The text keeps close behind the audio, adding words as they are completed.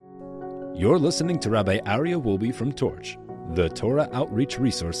You're listening to Rabbi Aryeh Wolbe from Torch, the Torah Outreach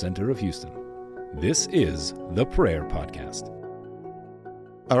Resource Center of Houston. This is the Prayer Podcast.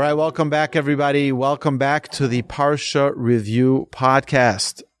 All right, welcome back, everybody. Welcome back to the Parsha Review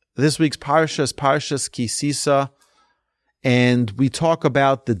Podcast. This week's Parshas Ki Sisa, and we talk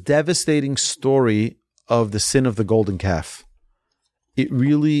about the devastating story of the sin of the golden calf. It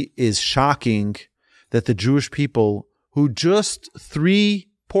really is shocking that the Jewish people, who just 3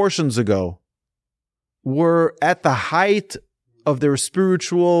 portions ago were at the height of their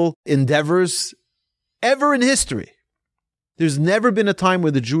spiritual endeavors ever in history. There's never been a time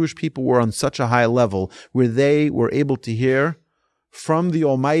where the Jewish people were on such a high level where they were able to hear from the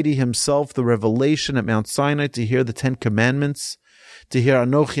Almighty Himself the revelation at Mount Sinai, to hear the 10 Commandments, to hear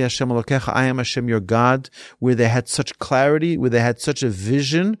Anochi Hashem Elokecha, I am Hashem your God, where they had such clarity, where they had such a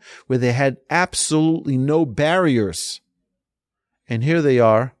vision, where they had absolutely no barriers. And here they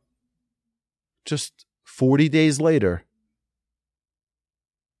are, just 40 days later,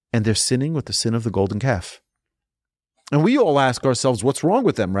 and they're sinning with the sin of the golden calf. And we all ask ourselves, what's wrong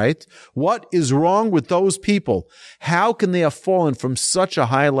with them, right? What is wrong with those people? How can they have fallen from such a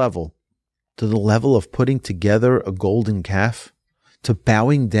high level to the level of putting together a golden calf, to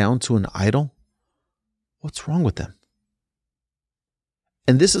bowing down to an idol? What's wrong with them?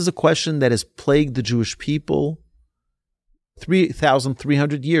 And this is a question that has plagued the Jewish people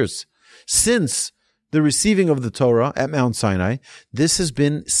 3,300 years. Since the receiving of the Torah at Mount Sinai, this has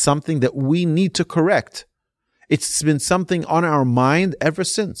been something that we need to correct. It's been something on our mind ever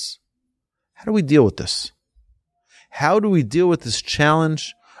since. How do we deal with this? How do we deal with this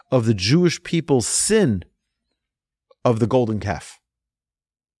challenge of the Jewish people's sin of the golden calf?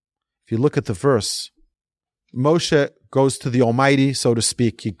 If you look at the verse, Moshe goes to the Almighty, so to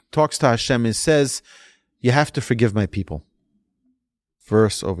speak. He talks to Hashem and says, you have to forgive my people.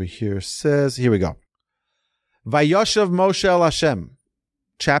 Verse over here says, here we go. Vayoshav Moshe el Hashem,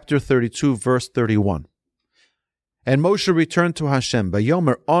 chapter 32, verse 31. And Moshe returned to Hashem.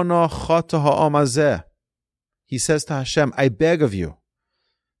 Vayomer ono chata ha'am hazeh. He says to Hashem, I beg of you,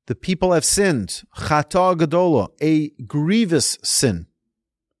 the people have sinned. Chata gadola, a grievous sin.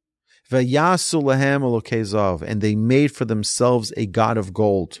 Vayasu lahem elokei zav, and they made for themselves a god of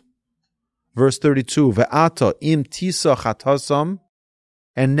gold. Verse 32. Ve'ata im tisa chatasam.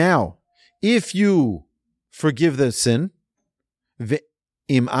 And now, if you forgive the sin, and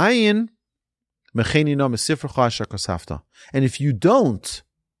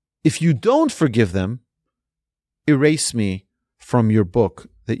if you don't forgive them, erase me from your book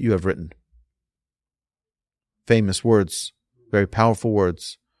that you have written. Famous words, very powerful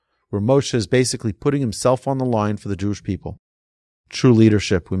words, where Moshe is basically putting himself on the line for the Jewish people. True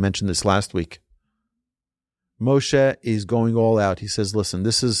leadership, we mentioned this last week. Moshe is going all out. He says, listen,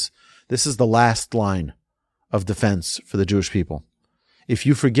 this is the last line of defense for the Jewish people. If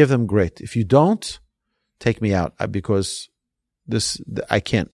you forgive them, great. If you don't, take me out, because I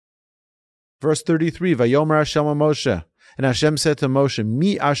can't. Verse 33, Vayomer Hashem Moshe, and Hashem said to Moshe,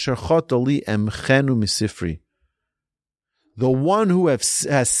 Mi asher choto li emchenu misifri. The one who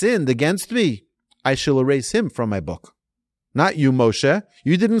has sinned against me, I shall erase him from my book. Not you, Moshe.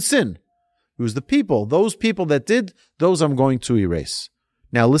 You didn't sin. It was the people. Those people that did, those I'm going to erase.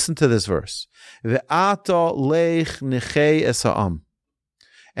 Now listen to this verse. Ve'ata lech nechei es ha'am.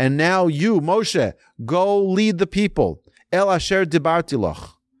 And now you, Moshe, go lead the people. El asher dibarti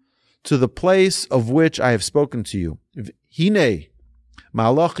lach. To the place of which I have spoken to you. Hine,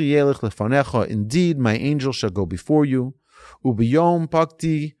 ma'alachi yelech lefanecha. Indeed, my angel shall go before you. Ubiyom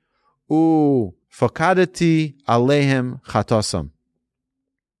pakti fakadati alehem chatasam.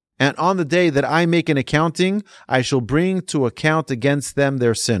 And on the day that I make an accounting, I shall bring to account against them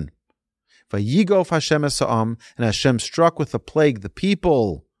their sin. Vayigof Hashem es ha'am, and Hashem struck with a plague the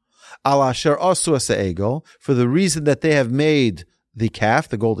people, al asher asu es ha'egel, for the reason that they have made the calf,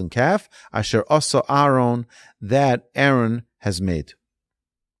 the golden calf, asher asu Aaron, that Aaron has made.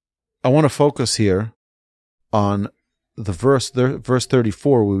 I want to focus here on the verse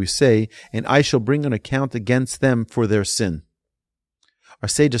 34, where we say, and I shall bring an account against them for their sin. Our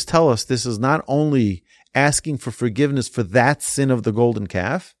sages tell us this is not only asking for forgiveness for that sin of the golden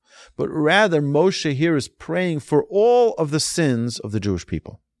calf, but rather Moshe here is praying for all of the sins of the Jewish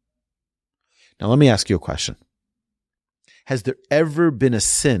people. Now let me ask you a question. Has there ever been a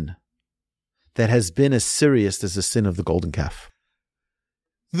sin that has been as serious as the sin of the golden calf?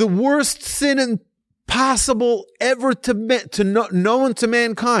 The worst sin possible ever known to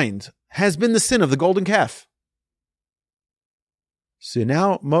mankind has been the sin of the golden calf. So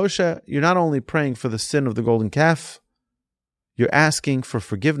now, Moshe, you're not only praying for the sin of the golden calf, You're asking for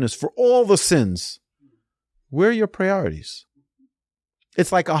forgiveness for all the sins. Where are your priorities?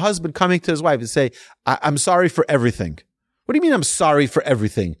 It's like a husband coming to his wife and say, I'm sorry for everything. What do you mean I'm sorry for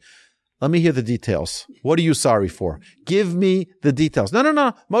everything? Let me hear the details. What are you sorry for? Give me the details. No.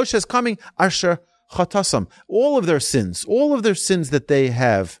 Moshe is coming. Asher chatasam. All of their sins that they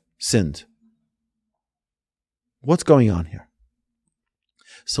have sinned. What's going on here?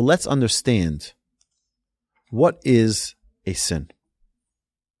 So let's understand, what is a sin?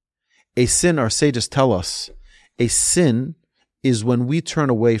 A sin, our sages tell us, a sin is when we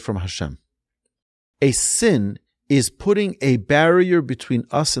turn away from Hashem. A sin is putting a barrier between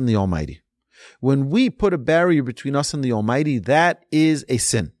us and the Almighty. When we put a barrier between us and the Almighty, that is a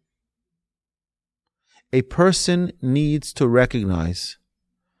sin. A person needs to recognize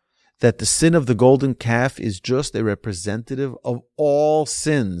that the sin of the golden calf is just a representative of all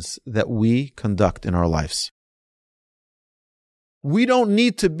sins that we conduct in our lives. We don't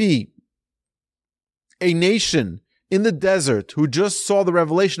need to be a nation in the desert who just saw the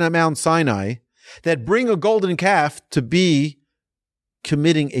revelation at Mount Sinai that bring a golden calf to be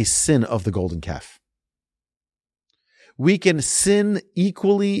committing a sin of the golden calf. We can sin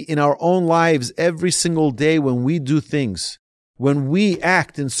equally in our own lives every single day when we do things. When we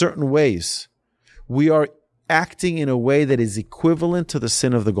act in certain ways, we are acting in a way that is equivalent to the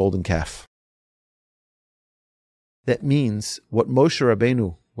sin of the golden calf. That means what Moshe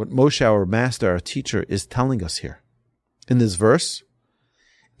Rabbeinu, what Moshe, our master, our teacher, is telling us here in this verse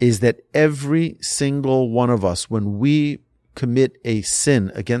is that every single one of us, when we commit a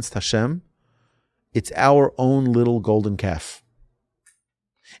sin against Hashem, it's our own little golden calf.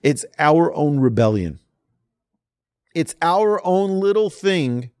 It's our own rebellion. It's our own little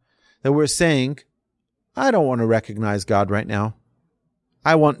thing that we're saying, I don't want to recognize God right now.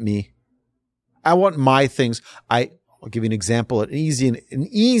 I want me. I want my things. I'll give you an example, an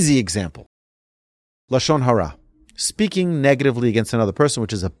easy example. Lashon hara, speaking negatively against another person,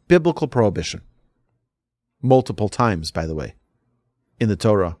 which is a biblical prohibition. Multiple times, by the way, in the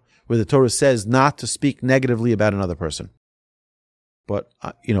Torah, where the Torah says not to speak negatively about another person. But,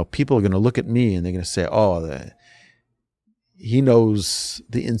 people are going to look at me and they're going to say, he knows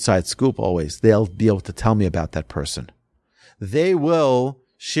the inside scoop always. They'll be able to tell me about that person. They will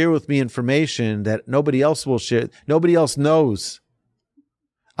share with me information that nobody else will share. Nobody else knows.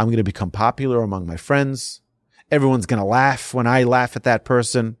 I'm going to become popular among my friends. Everyone's going to laugh when I laugh at that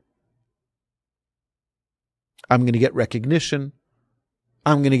person. I'm going to get recognition.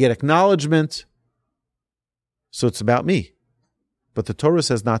 I'm going to get acknowledgement. So it's about me. But the Torah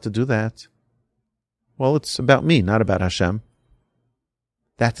says not to do that. Well, it's about me, not about Hashem.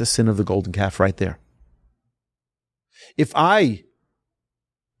 That's a sin of the golden calf right there. If I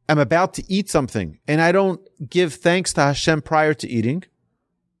am about to eat something and I don't give thanks to Hashem prior to eating,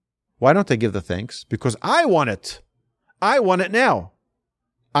 why don't I give the thanks? Because I want it. I want it now.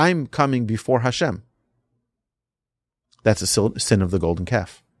 I'm coming before Hashem. That's a sin of the golden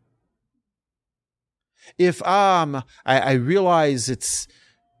calf. If I realize it's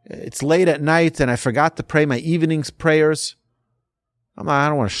late at night and I forgot to pray my evening's prayers, I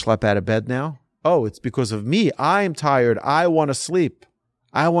don't want to schlep out of bed now. Oh, it's because of me. I'm tired. I want to sleep.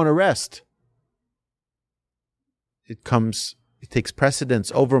 I want to rest. It takes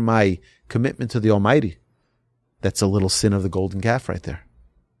precedence over my commitment to the Almighty. That's a little sin of the golden calf right there.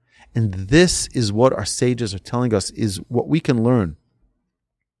 And this is what our sages are telling us is what we can learn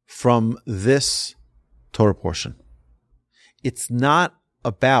from this Torah portion. It's not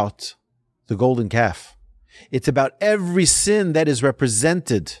about the golden calf. It's about every sin that is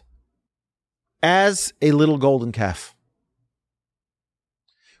represented as a little golden calf.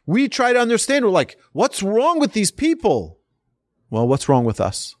 We try to understand, we're like, what's wrong with these people? Well, what's wrong with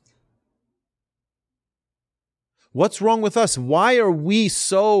us? What's wrong with us? Why are we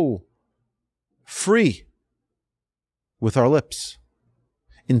so free with our lips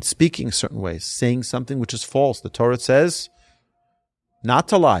in speaking certain ways, saying something which is false? The Torah says not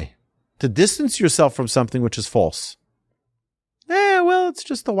to lie, to distance yourself from something which is false. Well, it's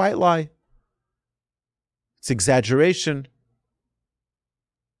just a white lie. It's exaggeration.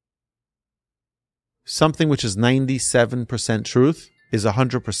 Something which is 97% truth is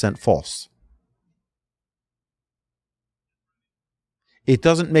 100% false. It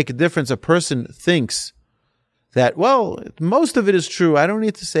doesn't make a difference. A person thinks that, well, most of it is true. I don't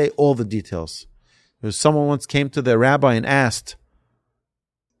need to say all the details. Someone once came to their rabbi and asked,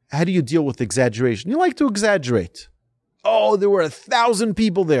 how do you deal with exaggeration? You like to exaggerate. Oh, there were 1,000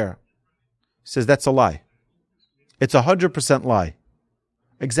 people there. He says, that's a lie. It's 100% lie.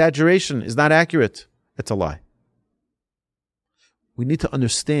 Exaggeration is not accurate. It's a lie. we need to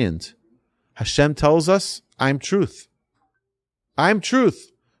understand. Hashem tells us, I'm truth. I'm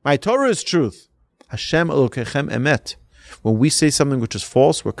truth. My Torah is truth. Hashem Elokechem emet. When we say something which is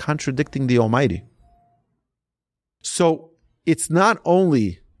false, we're contradicting the Almighty. So it's not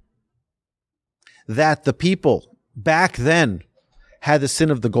only that the people back then had the sin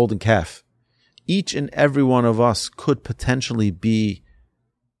of the golden calf. Each and every one of us could potentially be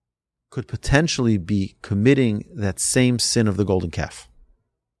committing that same sin of the golden calf.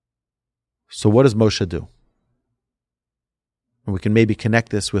 So what does Moshe do? And we can maybe connect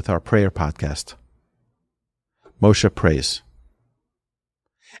this with our prayer podcast. Moshe prays.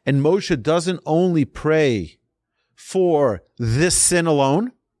 And Moshe doesn't only pray for this sin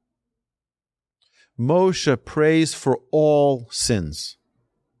alone. Moshe prays for all sins.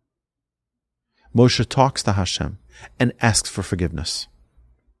 Moshe talks to Hashem and asks for forgiveness.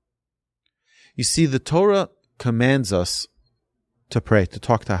 You see, the Torah commands us to pray, to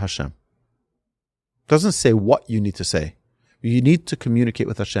talk to Hashem. It doesn't say what you need to say. You need to communicate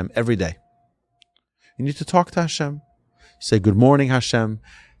with Hashem every day. You need to talk to Hashem. Say, good morning, Hashem.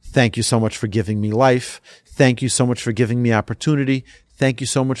 Thank you so much for giving me life. Thank you so much for giving me opportunity. Thank you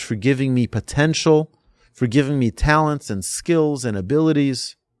so much for giving me potential, for giving me talents and skills and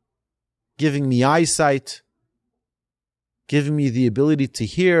abilities, giving me eyesight, giving me the ability to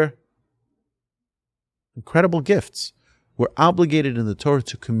hear. Incredible gifts. We're obligated in the Torah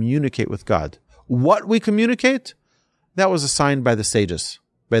to communicate with God. What we communicate, that was assigned by the sages,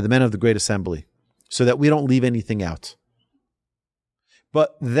 by the men of the Great Assembly, so that we don't leave anything out.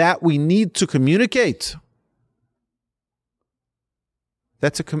 But that we need to communicate,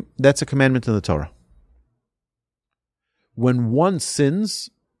 that's a commandment in the Torah. When one sins,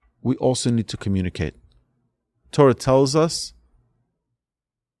 we also need to communicate. Torah tells us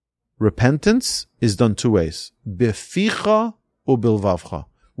repentance is done two ways. Beficha u bilvavcha.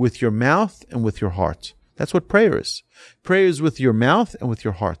 With your mouth and with your heart. That's what prayer is. Prayer is with your mouth and with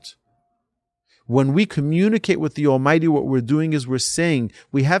your heart. When we communicate with the Almighty, what we're doing is we're saying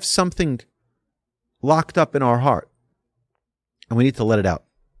we have something locked up in our heart and we need to let it out.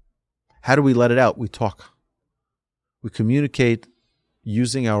 How do we let it out? We talk. We communicate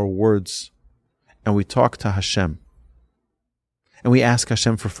using our words and we talk to Hashem. And we ask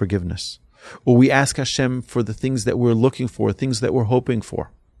Hashem for forgiveness. Or we ask Hashem for the things that we're looking for, things that we're hoping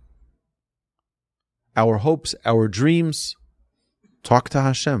for. Our hopes, our dreams, talk to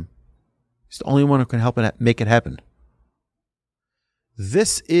Hashem. He's the only one who can help it make it happen.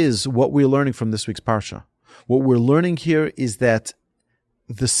 This is what we're learning from this week's Parsha. What we're learning here is that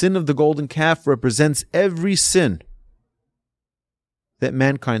the sin of the golden calf represents every sin that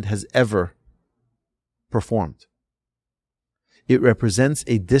mankind has ever performed. It represents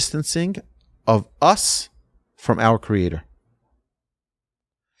a distancing of us from our Creator.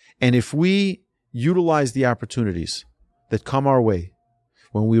 And if we utilize the opportunities that come our way,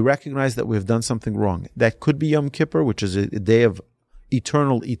 when we recognize that we have done something wrong, that could be Yom Kippur, which is a day of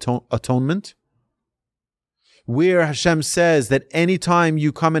eternal atonement, where Hashem says that anytime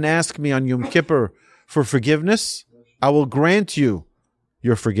you come and ask me on Yom Kippur for forgiveness, I will grant you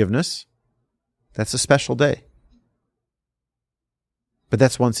your forgiveness. That's a special day. But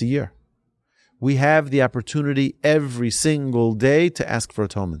that's once a year. We have the opportunity every single day to ask for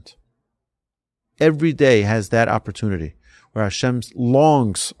atonement. Every day has that opportunity where Hashem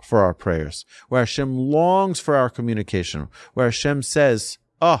longs for our prayers, where Hashem longs for our communication, where Hashem says,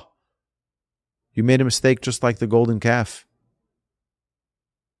 you made a mistake just like the golden calf.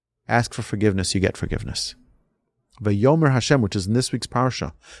 Ask for forgiveness, you get forgiveness. Vayomer Hashem, which is in this week's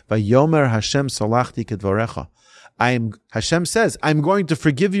parsha, Vayomer Hashem salachti kedvarecha. Hashem says, I'm going to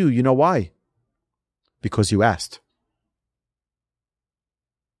forgive you. You know why? Because you asked.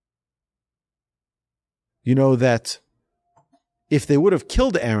 You know that if they would have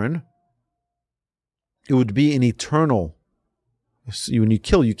killed Aaron, it would be an eternal. When you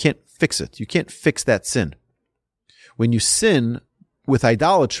kill, you can't fix it. You can't fix that sin. When you sin with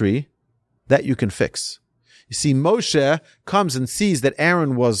idolatry, that you can fix. You see, Moshe comes and sees that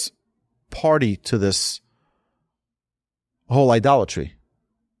Aaron was party to this whole idolatry.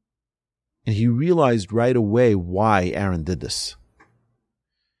 And he realized right away why Aaron did this.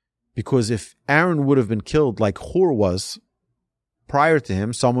 Because if Aaron would have been killed like Hur was prior to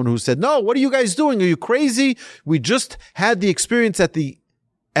him, someone who said, no, what are you guys doing? Are you crazy? We just had the experience at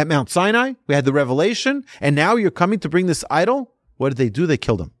Mount Sinai. We had the revelation. And now you're coming to bring this idol? What did they do? They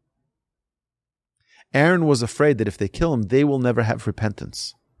killed him. Aaron was afraid that if they kill him, they will never have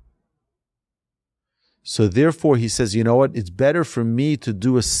repentance. So therefore he says, you know what? It's better for me to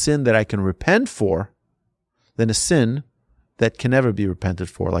do a sin that I can repent for than a sin that can never be repented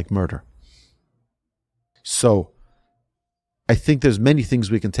for, like murder. So I think there's many things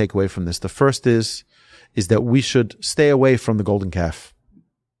we can take away from this. The first is that we should stay away from the golden calf.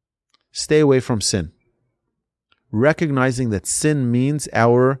 Stay away from sin. Recognizing that sin means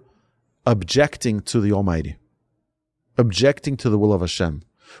our objecting to the Almighty. Objecting to the will of Hashem.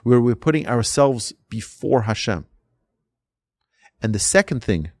 Where we're putting ourselves before Hashem. And the second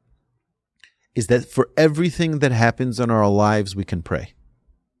thing is that for everything that happens in our lives, we can pray.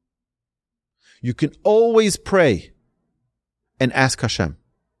 You can always pray and ask Hashem,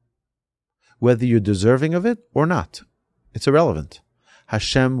 whether you're deserving of it or not. It's irrelevant.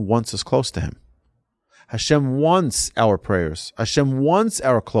 Hashem wants us close to Him. Hashem wants our prayers. Hashem wants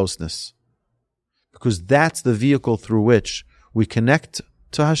our closeness. Because that's the vehicle through which we connect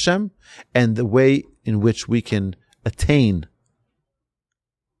to Hashem and the way in which we can attain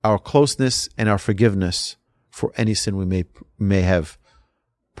our closeness and our forgiveness for any sin we may have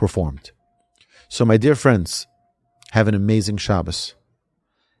performed. So my dear friends, have an amazing Shabbos.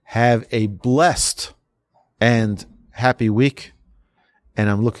 Have a blessed and happy week. And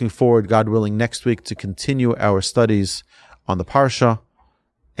I'm looking forward, God willing, next week to continue our studies on the Parsha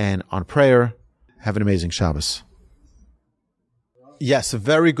and on prayer. Have an amazing Shabbos. Yes, a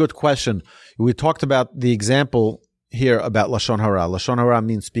very good question. We talked about the example here about Lashon Hara. Lashon Hara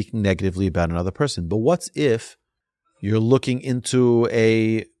means speaking negatively about another person. But what's if you're looking into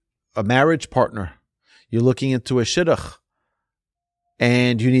a marriage partner? You're looking into a shidduch,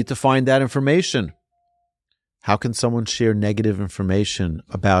 and you need to find that information. How can someone share negative information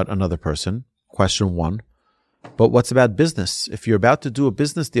about another person? Question one. But what's about business? If you're about to do a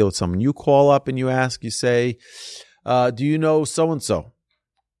business deal with someone, you call up and you ask, you say, do you know so-and-so?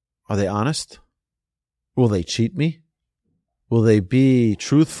 Are they honest? Will they cheat me? Will they be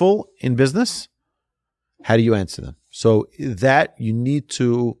truthful in business? How do you answer them? So that you need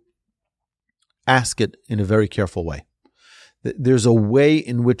to ask it in a very careful way. There's a way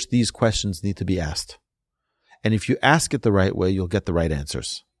in which these questions need to be asked. And if you ask it the right way, you'll get the right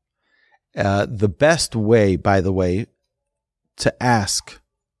answers. The best way, by the way, to ask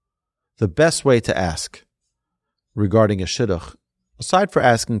regarding a shidduch, aside for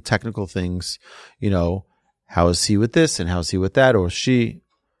asking technical things, how is he with this and how is he with that, or she,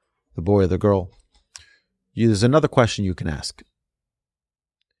 the boy or the girl, there's another question you can ask.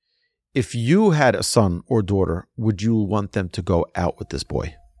 If you had a son or daughter, would you want them to go out with this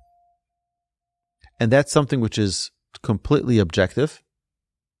boy? And that's something which is completely subjective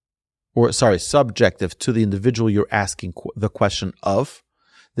to the individual you're asking the question of.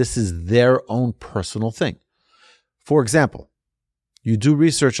 This is their own personal thing. For example, you do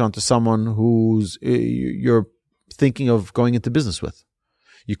research onto someone who's you're thinking of going into business with.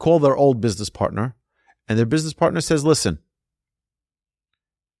 You call their old business partner, and their business partner says, listen,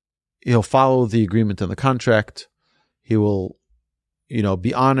 he'll follow the agreement in the contract. He will,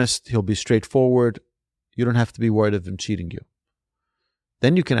 be honest. He'll be straightforward. You don't have to be worried of him cheating you.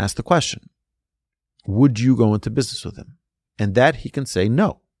 Then you can ask the question, would you go into business with him? And that he can say,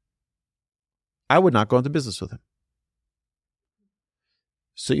 no, I would not go into business with him.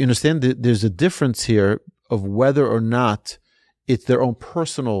 So you understand that there's a difference here of whether or not it's their own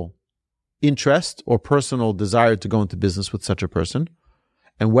personal interest or personal desire to go into business with such a person,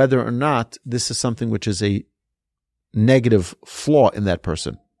 and whether or not this is something which is a negative flaw in that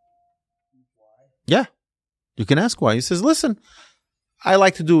person. Yeah. You can ask why. He says, listen, I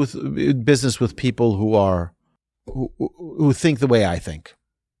like to do business with people who think the way I think.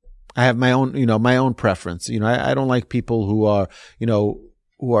 I have my own preference. I don't like people who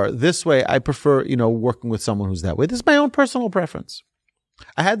are this way. I prefer, working with someone who's that way. This is my own personal preference.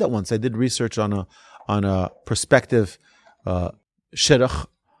 I had that once. I did research on a prospective shidduch,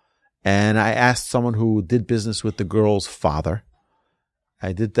 and I asked someone who did business with the girl's father.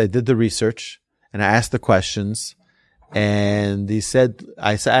 I did the research, and I asked the questions, and he said,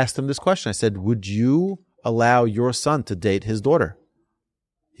 I asked him this question. I said, would you allow your son to date his daughter?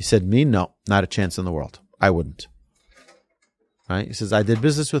 He said, me? No, not a chance in the world. I wouldn't. Right? He says, I did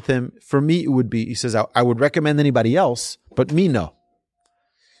business with him. For me, it would be, he says, I would recommend anybody else, but me, no.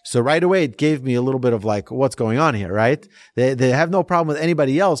 So right away, it gave me a little bit of like, what's going on here, right? They have no problem with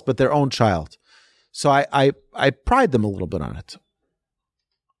anybody else but their own child. So I pried them a little bit on it.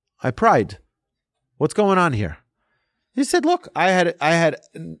 I pried. What's going on here? He said, look, I had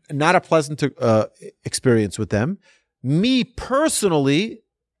not a pleasant experience with them. Me personally,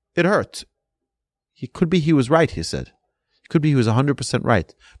 it hurt. He was right, he said. Could be he was 100%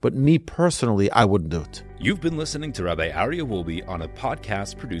 right. But me personally, I wouldn't do it. You've been listening to Rabbi Aryeh Wolbe on a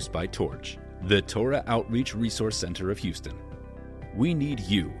podcast produced by Torch, the Torah Outreach Resource Center of Houston. We need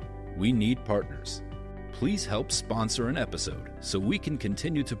you. We need partners. Please help sponsor an episode so we can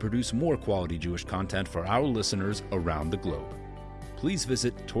continue to produce more quality Jewish content for our listeners around the globe. Please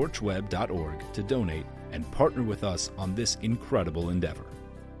visit torchweb.org to donate and partner with us on this incredible endeavor.